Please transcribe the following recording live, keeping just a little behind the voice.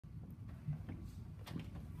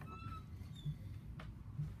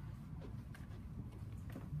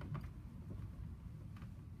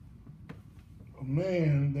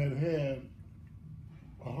man that had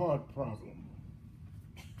a heart problem.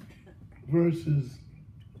 Verses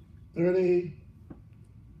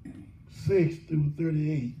 36 through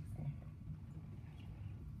 38.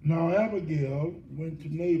 Now Abigail went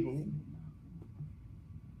to Nabal,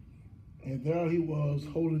 and there he was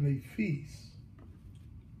holding a feast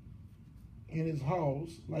in his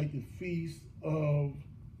house, like the feast of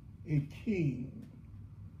a king.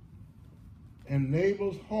 And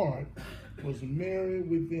Nabal's heart was merry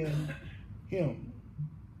within him,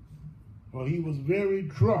 for he was very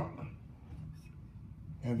drunk.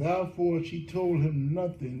 And therefore she told him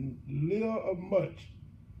nothing, little or much,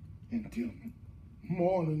 until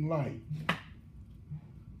morning light.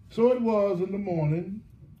 So it was in the morning,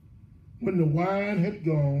 when the wine had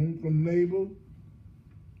gone from Nabal,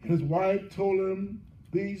 and his wife told him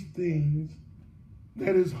these things,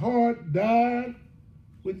 that his heart died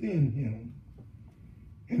within him,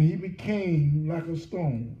 and he became like a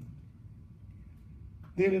stone.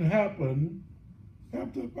 Then it happened,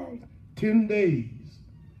 after about 10 days,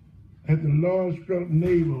 that the Lord struck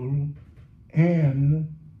Nabal,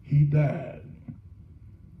 and he died.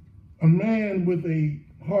 A man with a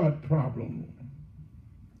heart problem.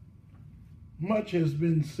 Much has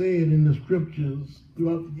been said in the scriptures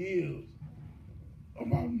throughout the years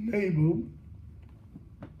about Nabal.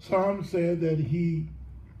 Some said that he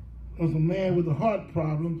was a man with a heart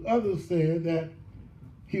problem. Others said that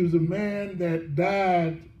he was a man that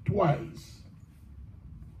died twice.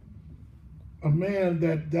 A man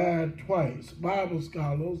that died twice. Bible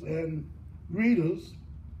scholars and readers,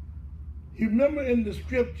 you remember in the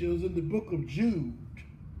scriptures in the book of Jude,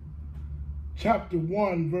 chapter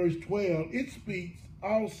 1, verse 12, it speaks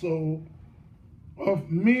also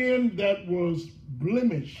of men that was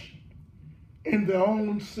blemished in their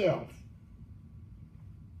own self.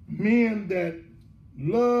 Men that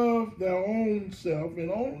loved their own self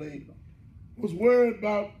and only was worried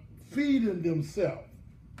about feeding themselves.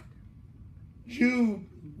 Jude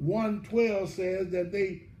 1:12 says that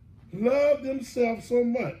they loved themselves so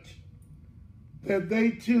much that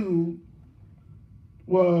they too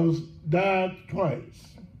died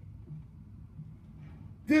twice.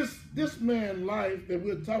 This man's life that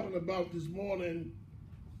we're talking about this morning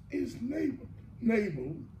is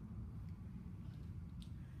Nabal.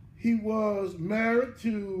 He was married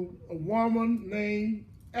to a woman named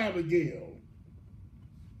Abigail.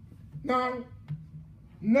 Now,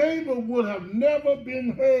 Nabal would have never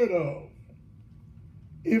been heard of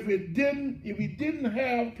if he didn't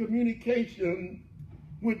have communication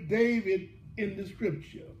with David in the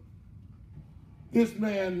scripture. This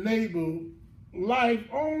man Nabal, life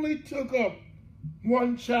only took up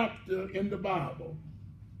one chapter in the Bible.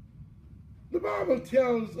 The Bible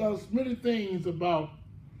tells us many things about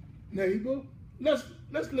Nabal. Let's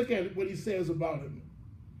look at what he says about him.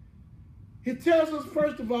 He tells us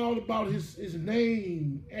first of all about his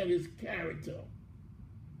name and his character.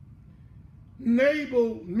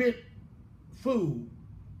 Nabal meant food.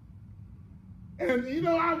 And you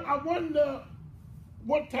know, I wonder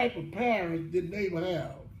what type of parents did Nabal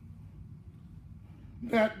have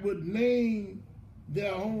that would name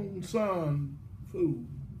their own son food.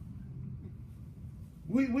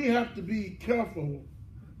 We have to be careful.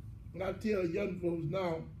 When I tell young folks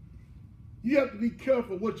now, you have to be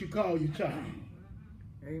careful what you call your child.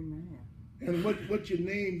 Amen. And what you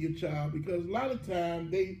name your child, because a lot of times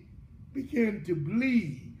they begin to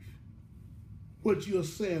believe what you're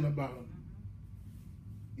saying about them.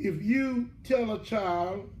 If you tell a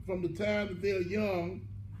child from the time that they're young,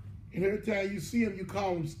 and every time you see them, you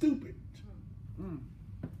call them stupid,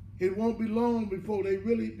 it won't be long before they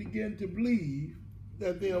really begin to believe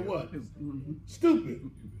that they're what? Stupid.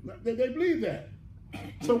 They believe that.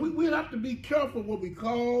 So we have to be careful what we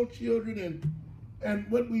call children and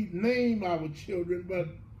what we name our children.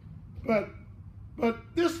 But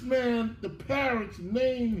this man, the parents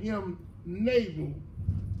named him Nabal,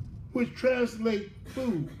 which translates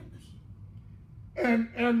fools.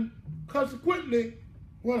 And consequently,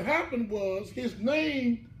 what happened was his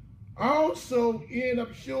name also ended up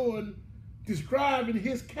describing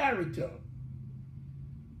his character.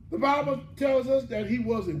 The Bible tells us that he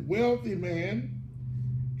was a wealthy man.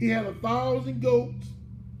 He had 1,000 goats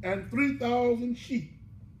and 3,000 sheep.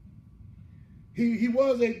 He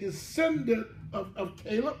was a descendant of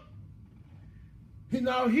Caleb. He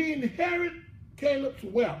inherited Caleb's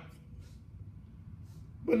wealth.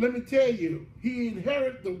 But let me tell you, he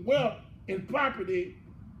inherited the wealth and property,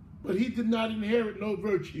 but he did not inherit no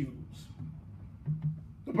virtues.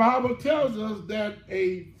 The Bible tells us that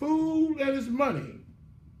a fool and his money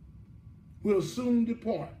will soon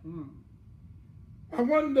depart. I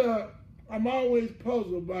wonder I'm always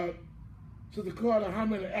puzzled about, Sister Carter, how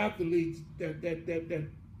many athletes that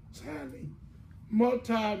signing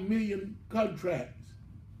multi-million contracts,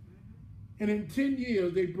 and in 10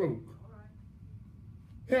 years they broke.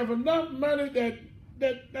 They have enough money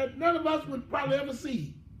that none of us would probably ever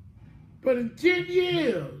see, but in 10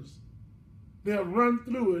 years they'll run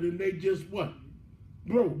through it and they just what?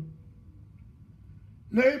 Broke.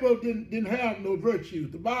 Nabal didn't have no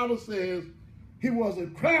virtue. The Bible says he was a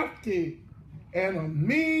crafty and a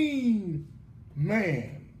mean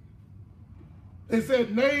man. They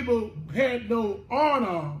said Nabal had no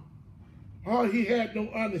honor, or he had no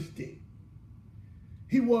honesty.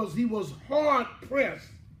 He was hard pressed,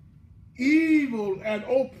 evil and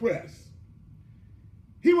oppressed.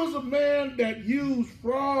 He was a man that used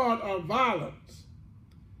fraud or violence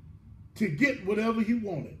to get whatever he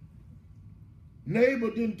wanted. Nabal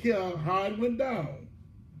didn't care how it went down,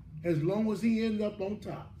 as long as he ended up on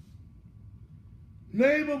top.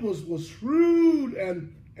 Nabal was shrewd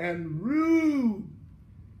and rude,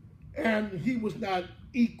 and he was not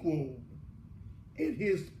equal in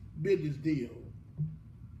his business deal.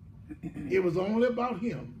 It was only about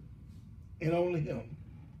him and only him.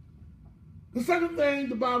 The second thing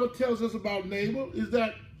the Bible tells us about Nabal is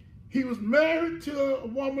that he was married to a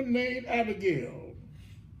woman named Abigail.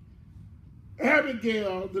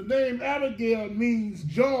 Abigail, the name Abigail means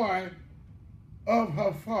joy of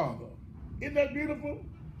her father. Isn't that beautiful?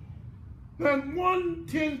 And one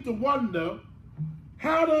tends to wonder,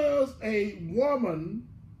 how does a woman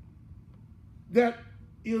that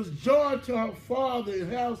is joy to her father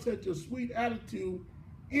and have such a sweet attitude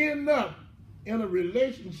end up in a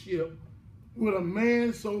relationship with a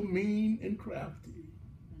man so mean and crafty?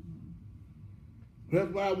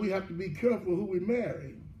 That's why we have to be careful who we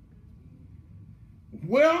marry.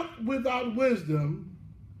 Wealth without wisdom,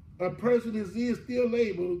 a person is still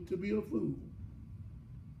able to be a fool.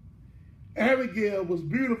 Abigail was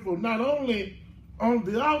beautiful not only on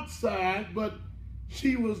the outside, but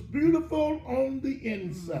she was beautiful on the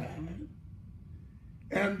inside.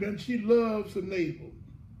 And then she loves her Nabal.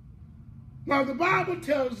 Now the Bible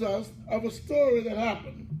tells us of a story that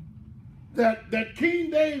happened, that King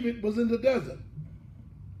David was in the desert.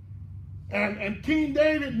 And King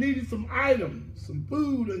David needed some items, some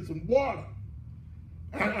food and some water.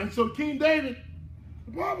 And so King David,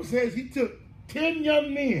 the Bible says he took 10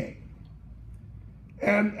 young men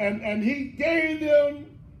and he gave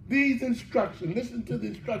them these instructions. Listen to the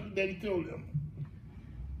instructions that he told them.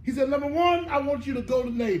 He said, number one, I want you to go to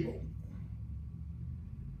Nabal.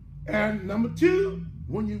 And number two,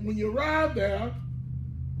 when you arrive there,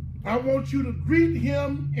 I want you to greet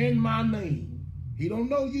him in my name. He don't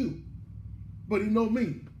know you, but he know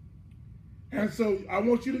me. And so I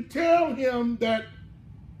want you to tell him that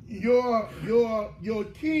your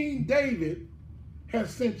King David has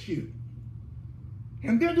sent you.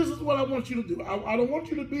 And then this is what I want you to do. I don't want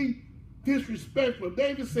you to be disrespectful.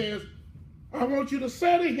 David says, I want you to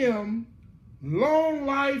say to him, long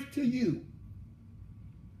life to you,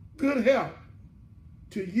 good health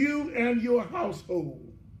to you and your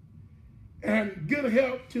household, and good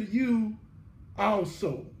health to you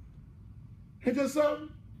also. And just something?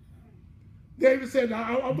 David said,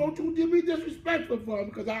 I don't want you to be disrespectful for him,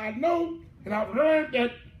 because I know and I've heard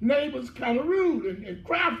that Nabal's kind of rude and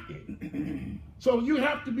crafty. So you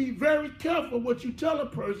have to be very careful what you tell a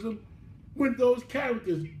person with those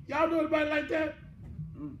characters. Y'all know anybody like that?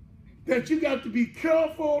 That you got to be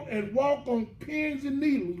careful and walk on pins and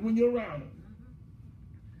needles when you're around them,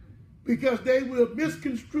 because they will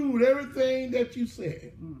misconstrue everything that you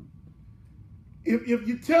said. If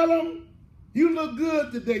you tell them, you look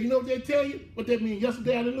good today, you know what they tell you? What that means?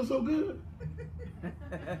 Yesterday I didn't look so good.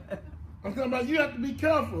 I'm talking about, you have to be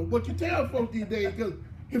careful what you tell folks these days, because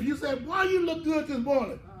if you say, why you look good this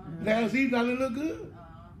morning? Last evening I didn't look good.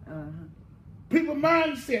 People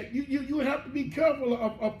mindset, you have to be careful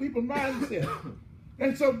of people's mindset.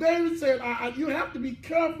 And so David said, you have to be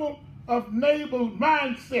careful of Nabal's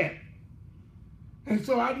mindset. And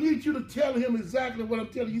so I need you to tell him exactly what I'm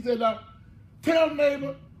telling you. He said, now, tell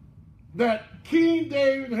Nabal that King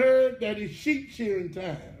David heard that it's sheep shearing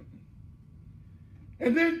time.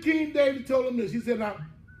 And then King David told him this. He said, now,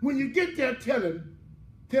 when you get there,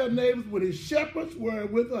 tell Nabal, when his shepherds were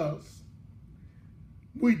with us,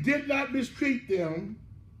 we did not mistreat them,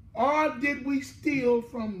 or did we steal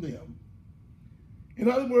from them.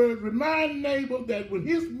 In other words, remind Nabal that when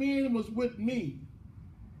his men was with me,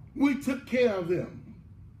 we took care of them.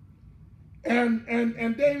 And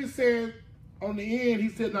David said, on the end, he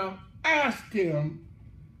said, now ask him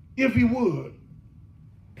if he would,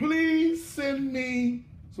 please send me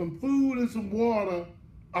some food and some water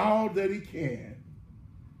all that he can.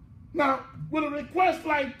 Now, with a request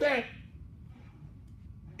like that,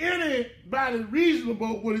 anybody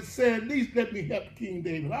reasonable would have said, at least let me help King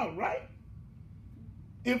David out, right?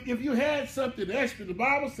 If you had something extra, the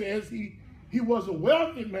Bible says he was a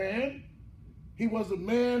wealthy man. He was a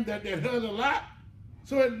man that had a lot.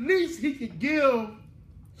 So at least he could give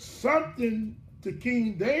something to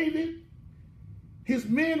King David. His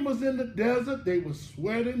men was in the desert. They was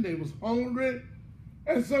sweating. They was hungry.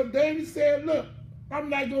 And so David said, look, I'm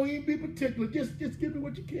not going to even be particular. Just give me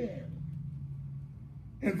what you can.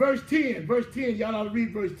 In verse 10, y'all ought to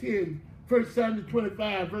read verse 10, 1 Samuel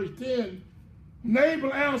 25, verse 10,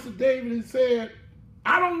 Nabal answered David and said,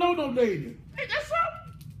 I don't know no David. Ain't that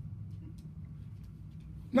something?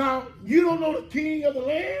 Now, you don't know the king of the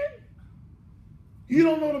land? You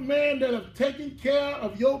don't know the man that have taken care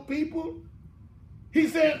of your people? He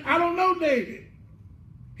said, I don't know David.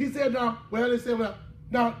 He said, now,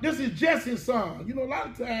 this is Jesse's son. You know, a lot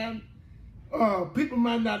of times, people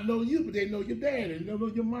might not know you, but they know your daddy, and they know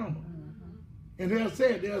your mama. And they'll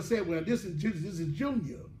say, well, this is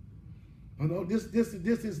Junior. You know, this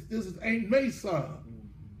is Aunt May's son.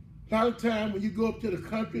 A lot of times when you go up to the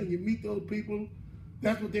country and you meet those people,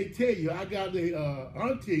 that's what they tell you. I got a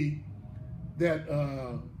auntie that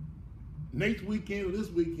next weekend or this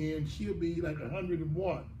weekend, she'll be like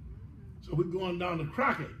 101. So we're going down to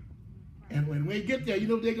Crockett. And when we get there, you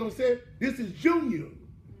know what they're going to say? This is Junior.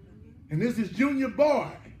 And this is Junior boy.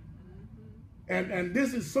 And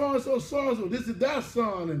this is so-and-so, so-and-so. This is their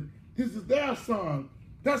son, and this is their son.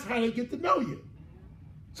 That's how they get to know you.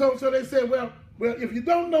 So they say, well, if you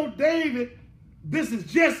don't know David, this is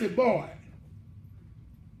Jesse boy.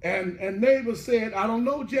 And neighbor said, I don't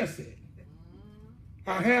know Jesse.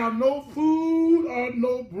 I have no food or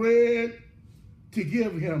no bread to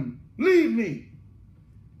give him. Leave me.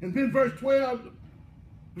 And then verse 12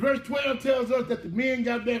 tells us that the men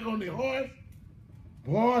got back on their horse.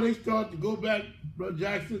 Boy, they started to go back, Brother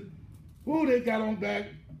Jackson. Who they got on back?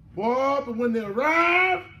 Boy, but when they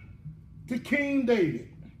arrived to King David,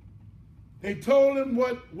 they told him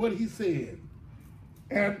what he said.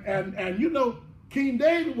 And you know, King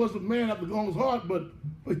David was a man after God's heart, but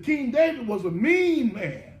King David was a mean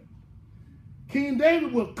man. King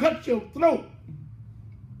David will cut your throat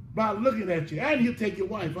by looking at you. And he'll take your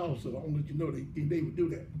wife also. I want to let you know that King David do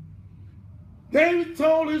that. David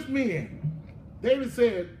told his men, David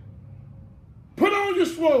said, put on your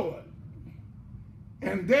sword.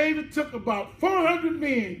 And David took about 400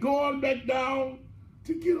 men going back down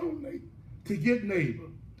to get Nabal.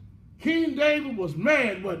 King David was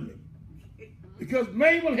mad, wasn't he? Because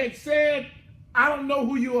Nabal had said, I don't know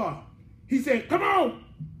who you are. He said, come on.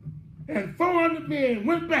 And 400 men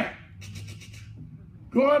went back,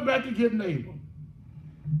 going back to get Nabal.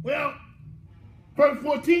 Well, verse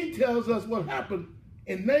 14 tells us what happened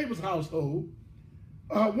in Nabal's household.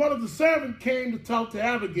 One of the servants came to talk to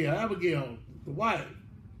Abigail, the wife.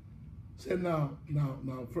 Said, now,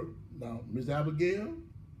 Miss Abigail,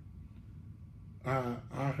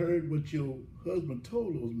 I heard what your husband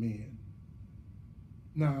told those men.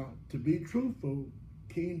 Now, to be truthful,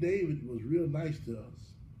 King David was real nice to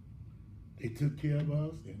us. They took care of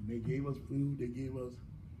us, and they gave us food,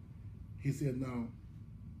 he said, now,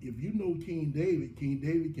 if you know King David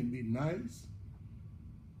can be nice,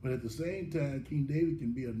 but at the same time, King David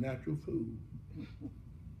can be a natural fool.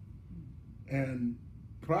 And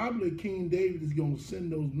probably King David is going to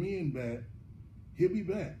send those men back. He'll be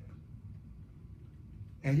back.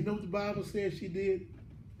 And you know what the Bible says she did?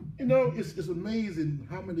 You know, it's amazing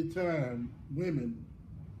how many times women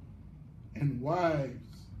and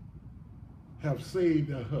wives have saved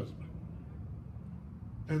their husband.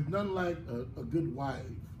 There's none like a good wife.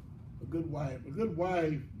 A good wife. A good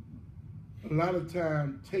wife, a lot of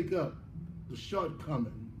times, take up the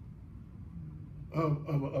shortcoming of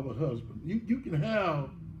a husband. You can have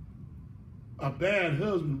a bad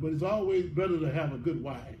husband, but it's always better to have a good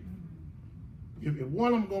wife. If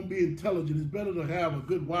one of them going to be intelligent, it's better to have a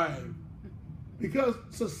good wife. Because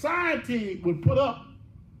society would put up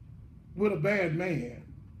with a bad man.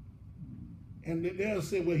 And they'll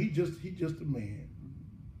say, well, he's just a man.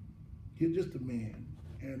 He's just a man.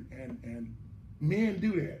 And men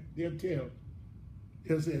do that.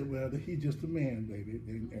 They'll say, well, he's just a man, baby.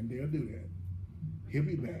 And they'll do that. He'll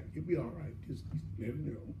be back. He'll be all right. Just let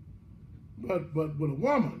him know. But with a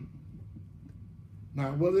woman,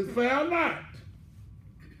 now whether it's fair or not,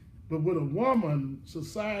 but with a woman,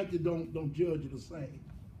 society don't judge you the same.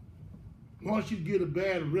 Once you get a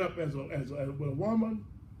bad rep with a woman,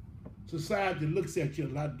 society looks at you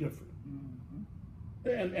a lot different.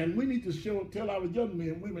 And we need to tell our young men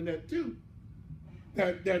and women that too.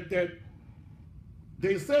 that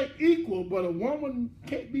they say equal, but a woman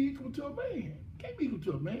can't be equal to a man. Can't be equal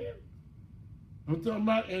to a man. I'm talking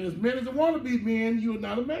about, and as men as want to be men, you are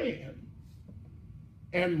not a man.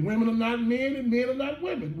 And women are not men, and men are not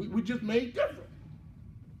women. We just made different.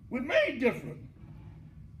 We're made different.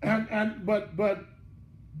 But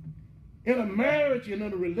in a marriage and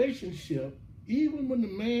in a relationship, even when the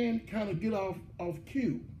man kind of get off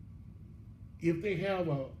cue, if they have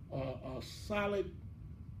a solid,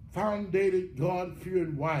 founded,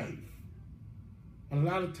 God-fearing wife, a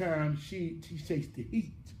lot of times she takes the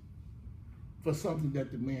heat for something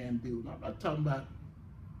that the man do. I'm not talking about.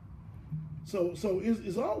 So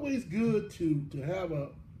it's always good to have a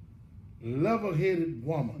level-headed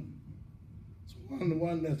woman. It's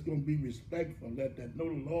one that's going to be respectful, that know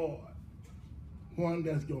the Lord. One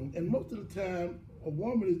that's going, and most of the time, a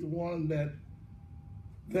woman is the one that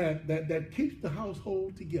keeps the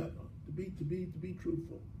household together. To be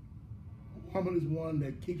truthful, a woman is one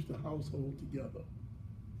that keeps the household together.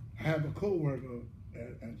 I have a coworker,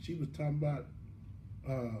 and she was talking about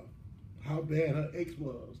how bad her ex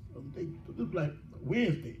was. It was like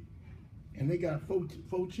Wednesday, and they got four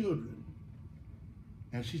children.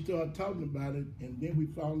 And she started talking about it, and then we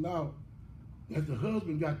found out that the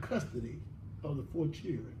husband got custody of the 4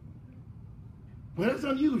 children. But it's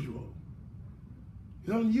unusual.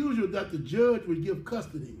 It's unusual that the judge would give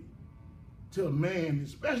custody to a man,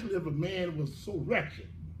 especially if a man was so wretched.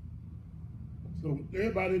 So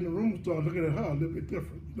everybody in the room started looking at her a little bit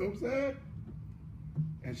different. You know what I'm saying?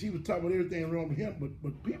 And she was talking about everything wrong with him,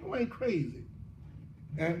 but people ain't crazy.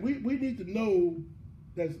 And we need to know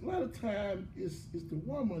that a lot of times it's the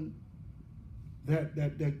woman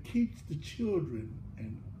that keeps the children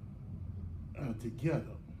and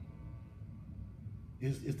together.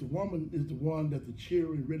 It's the woman is the one that the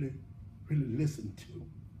children really listen to.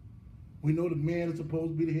 We know the man is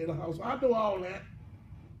supposed to be the head of the house. I know all that,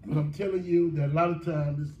 but I'm telling you that a lot of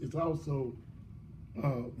times it's also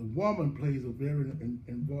the woman plays a very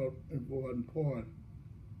important part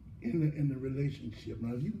in the relationship.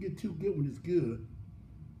 Now, if you can get 2 good ones, it's good.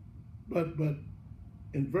 But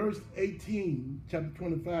in verse 18, chapter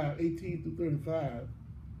 25, 18 through 35,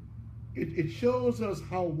 it shows us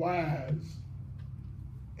how wise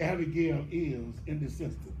Abigail is in this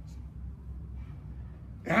instance.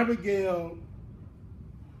 Abigail,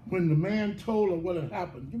 when the man told her what had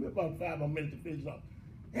happened, give me about 5 more minutes to finish up.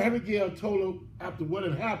 Abigail told her after what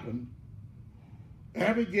had happened,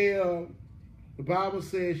 Abigail, the Bible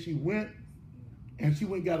says she went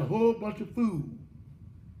and got a whole bunch of food.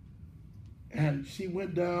 And she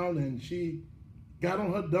went down and she got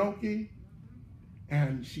on her donkey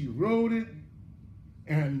and she rode it.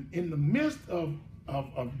 And in the midst of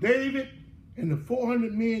David and the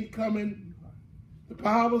 400 men coming, the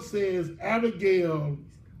Bible says Abigail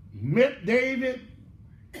met David,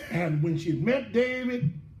 and when she met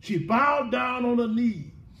David, she bowed down on her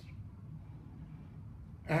knees.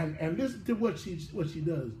 And listen to what she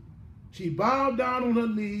does. She bowed down on her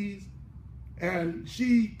knees and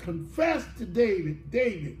she confessed to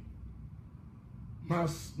David, my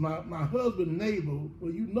husband Nabal.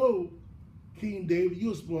 Well, you know, King David,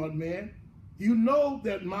 you're a smart man. You know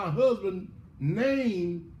that my husband's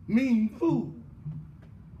name means fool.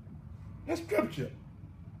 That's scripture.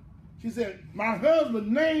 She said, my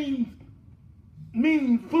husband's name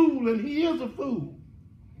means fool, and he is a fool.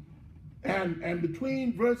 And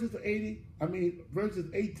between verses 18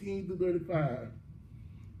 through 35,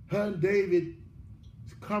 her and David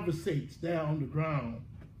conversates down on the ground.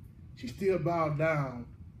 She still bowed down,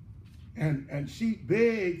 and she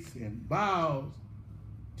begs and bows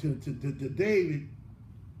to David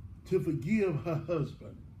to forgive her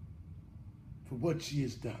husband for what she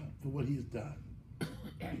has done, for what he has done.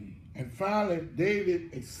 And finally,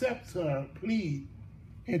 David accepts her plea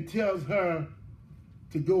and tells her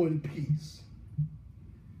to go in peace.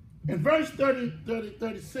 In verse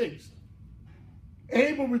 36,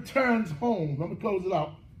 Abel returns home. I'm going to close it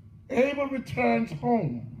out. Abel returns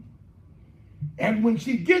home. And when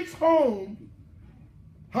she gets home,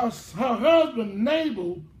 her husband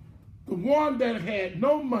Nabal, the one that had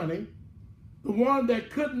no money, the one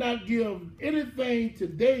that could not give anything to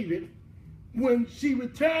David, when she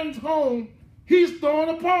returns home, he's throwing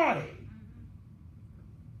a party.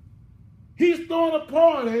 He's throwing a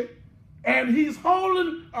party, and he's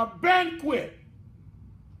holding a banquet.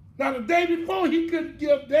 Now, the day before, he couldn't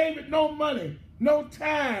give David no money, no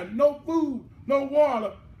time, no food, no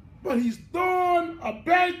water, but he's throwing a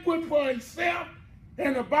banquet for himself,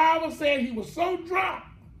 and the Bible said he was so drunk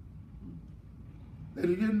that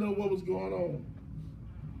he didn't know what was going on.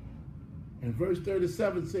 And verse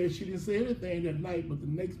 37 says she didn't say anything that night, but the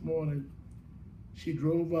next morning she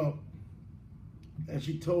drove up and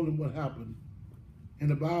she told him what happened. And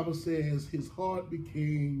the Bible says his heart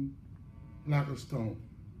became like a stone.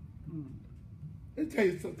 Let me tell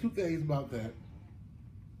you two things about that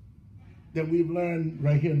we've learned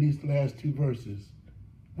right here in these last two verses.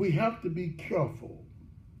 We have to be careful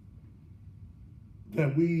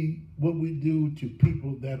that what we do to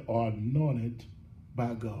people that are anointed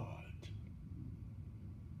by God.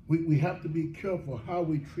 We have to be careful how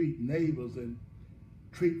we treat neighbors and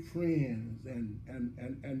treat friends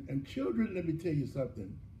and children. Let me tell you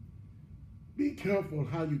something. Be careful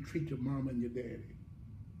how you treat your mom and your daddy.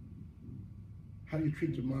 How you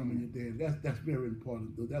treat your mom and your daddy. That's very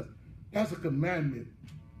important. That's a commandment.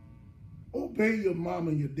 Obey your mom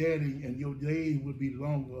and your daddy, and your days will be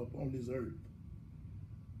longer upon this earth.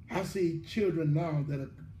 I see children now that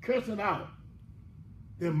are cursing out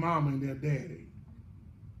their mom and their daddy.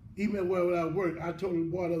 Even where I work, I told the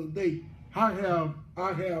boy the other day, I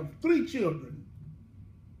have 3 children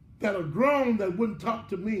that are grown that wouldn't talk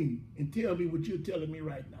to me and tell me what you're telling me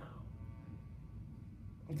right now.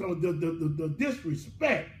 I'm talking about the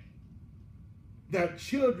disrespect that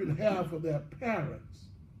children have for their parents.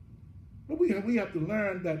 But we have to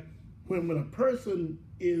learn that when a person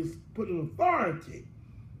is put in authority,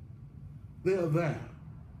 they're there.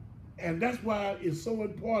 And that's why it's so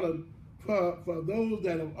important for those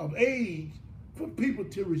that are of age, for people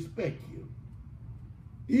to respect you.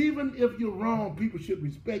 Even if you're wrong, people should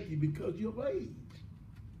respect you because you're of age.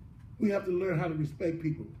 We have to learn how to respect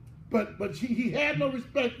people. But he had no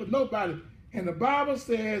respect for nobody. And the Bible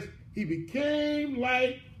says he became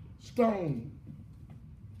like stone.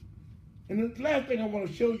 And the last thing I want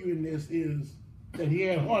to show you in this is that he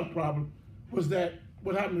had a heart problem, was that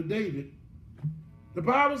what happened to David. The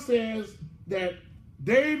Bible says that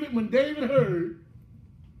when David heard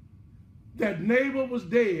that Nabal was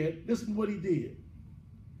dead, listen to what he did.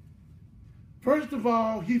 First of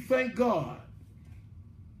all, he thanked God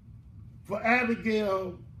for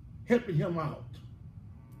Abigail helping him out.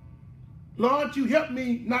 Lord, you helped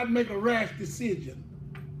me not make a rash decision.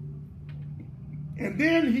 And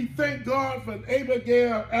then he thanked God for Nabal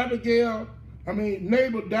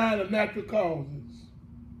died of natural causes.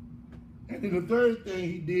 And then the third thing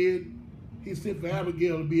he did, he sent for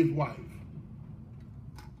Abigail to be his wife.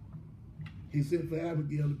 He sent for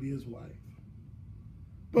Abigail to be his wife.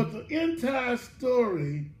 But the entire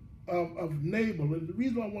story of Nabal, and the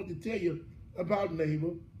reason I want to tell you about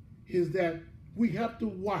Nabal is that we have to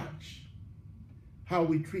watch how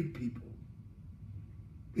we treat people,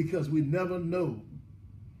 because we never know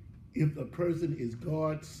if the person is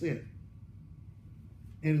God sent.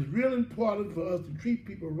 And it's real important for us to treat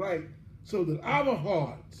people right so that our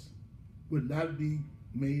hearts would not be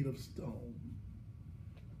made of stone.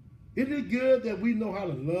 Isn't it good that we know how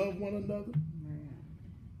to love one another?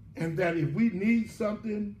 And that if we need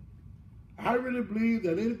something, I really believe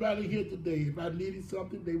that anybody here today, if I needed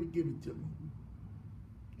something, they would give it to me.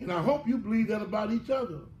 And I hope you believe that about each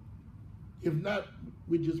other. If not,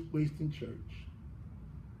 we're just wasting church.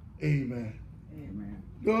 Amen. Amen.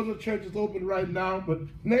 Those are churches open right now, but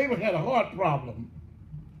Nabal had a heart problem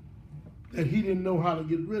that he didn't know how to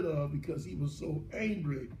get rid of because he was so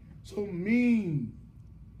angry, so mean.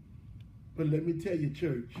 But let me tell you,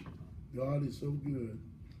 church, God is so good.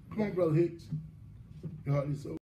 Come on, Brother Hicks. God is so